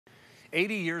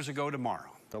80 years ago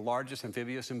tomorrow, the largest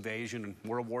amphibious invasion in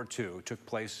World War II took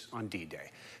place on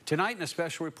D-Day. Tonight in a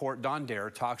special report, Don Dare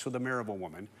talks with a Maryville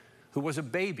woman who was a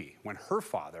baby when her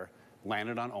father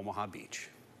landed on Omaha Beach.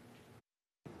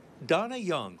 Donna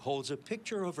Young holds a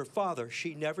picture of her father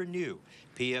she never knew,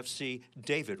 PFC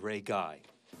David Ray Guy.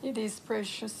 It is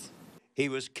precious. He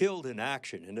was killed in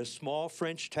action in a small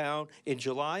French town in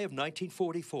July of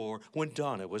 1944 when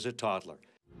Donna was a toddler.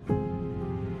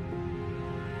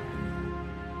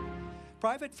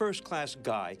 Private First Class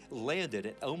Guy landed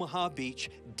at Omaha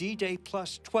Beach D-Day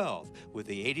plus 12 with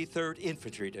the 83rd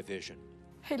Infantry Division.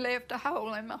 He left a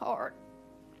hole in my heart.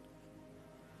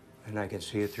 And I can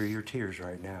see it through your tears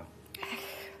right now.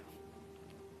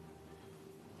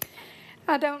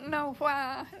 I don't know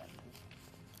why.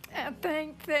 I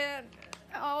think that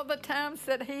all the times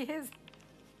that he has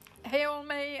held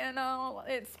me and all,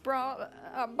 it's brought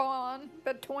a bond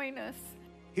between us.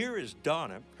 Here is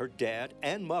Donna, her dad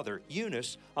and mother,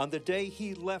 Eunice, on the day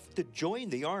he left to join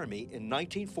the Army in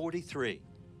 1943.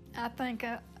 I think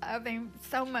of him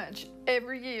so much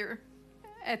every year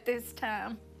at this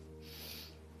time.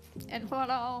 And what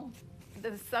all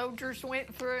the soldiers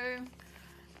went through,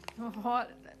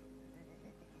 what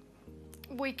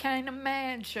we can't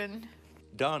imagine.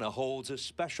 Donna holds a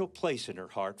special place in her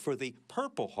heart for the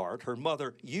Purple Heart her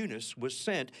mother, Eunice, was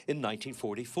sent in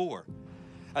 1944.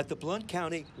 At the Blount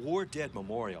County War Dead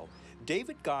Memorial,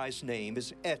 David Guy's name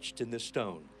is etched in the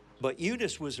stone, but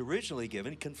Eunice was originally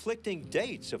given conflicting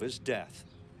dates of his death.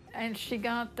 And she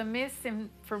got the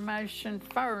misinformation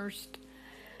first,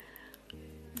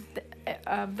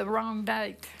 of the wrong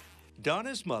date.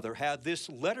 Donna's mother had this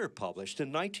letter published in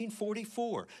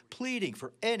 1944, pleading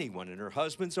for anyone in her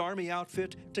husband's Army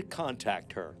outfit to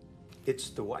contact her. It's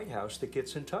the White House that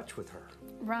gets in touch with her.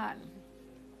 Right.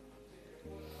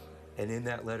 And in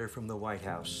that letter from the White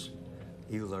House,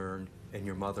 you learned, and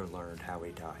your mother learned, how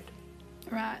he died.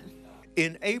 Right.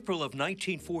 In April of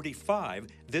 1945,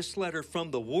 this letter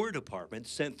from the War Department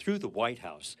sent through the White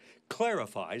House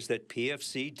clarifies that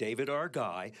PFC David R.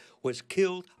 Guy was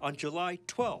killed on July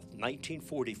 12,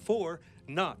 1944,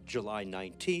 not July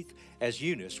 19th, as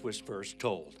Eunice was first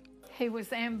told. He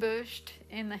was ambushed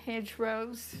in the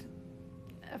hedgerows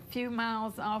a few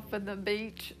miles off of the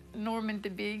beach, Normandy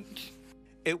Beach.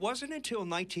 It wasn't until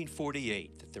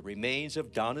 1948 that the remains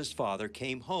of Donna's father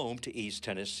came home to East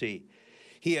Tennessee.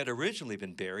 He had originally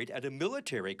been buried at a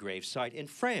military gravesite in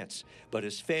France, but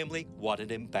his family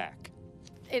wanted him back.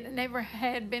 It never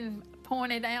had been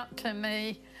pointed out to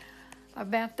me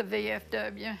about the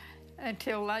VFW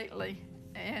until lately,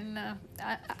 and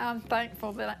I'm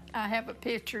thankful that I have a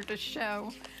picture to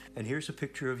show. And here's a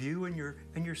picture of you and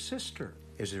your sister.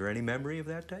 Is there any memory of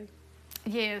that day?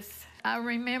 Yes, I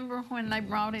remember when they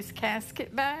brought his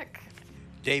casket back.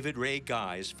 David Ray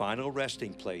Guy's final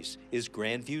resting place is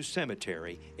Grandview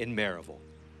Cemetery in Maryville.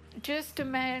 Just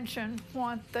imagine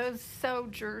what those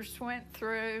soldiers went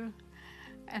through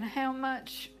and how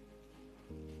much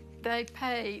they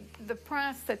paid, the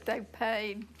price that they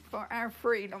paid for our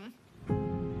freedom.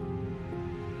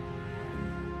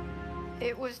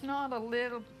 It was not a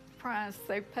little price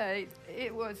they paid,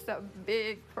 it was a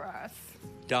big price.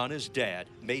 Donna's dad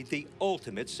made the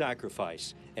ultimate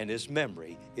sacrifice, and his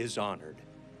memory is honored.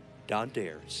 Don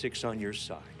Dare, 6 on your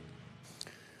side.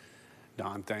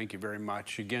 Don, thank you very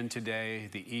much. Again today,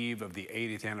 the eve of the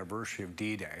 80th anniversary of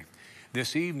D-Day.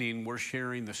 This evening, we're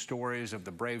sharing the stories of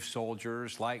the brave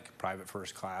soldiers like Private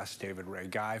First Class David Ray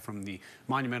Guy from the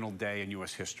monumental day in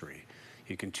U.S. history.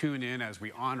 You can tune in as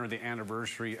we honor the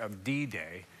anniversary of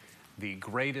D-Day, the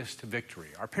greatest victory.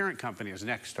 Our parent company is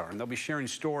Nexstar, and they'll be sharing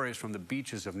stories from the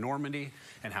beaches of Normandy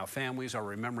and how families are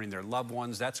remembering their loved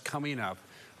ones. That's coming up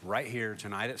right here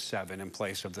tonight at 7 in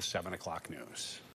place of the 7 o'clock news.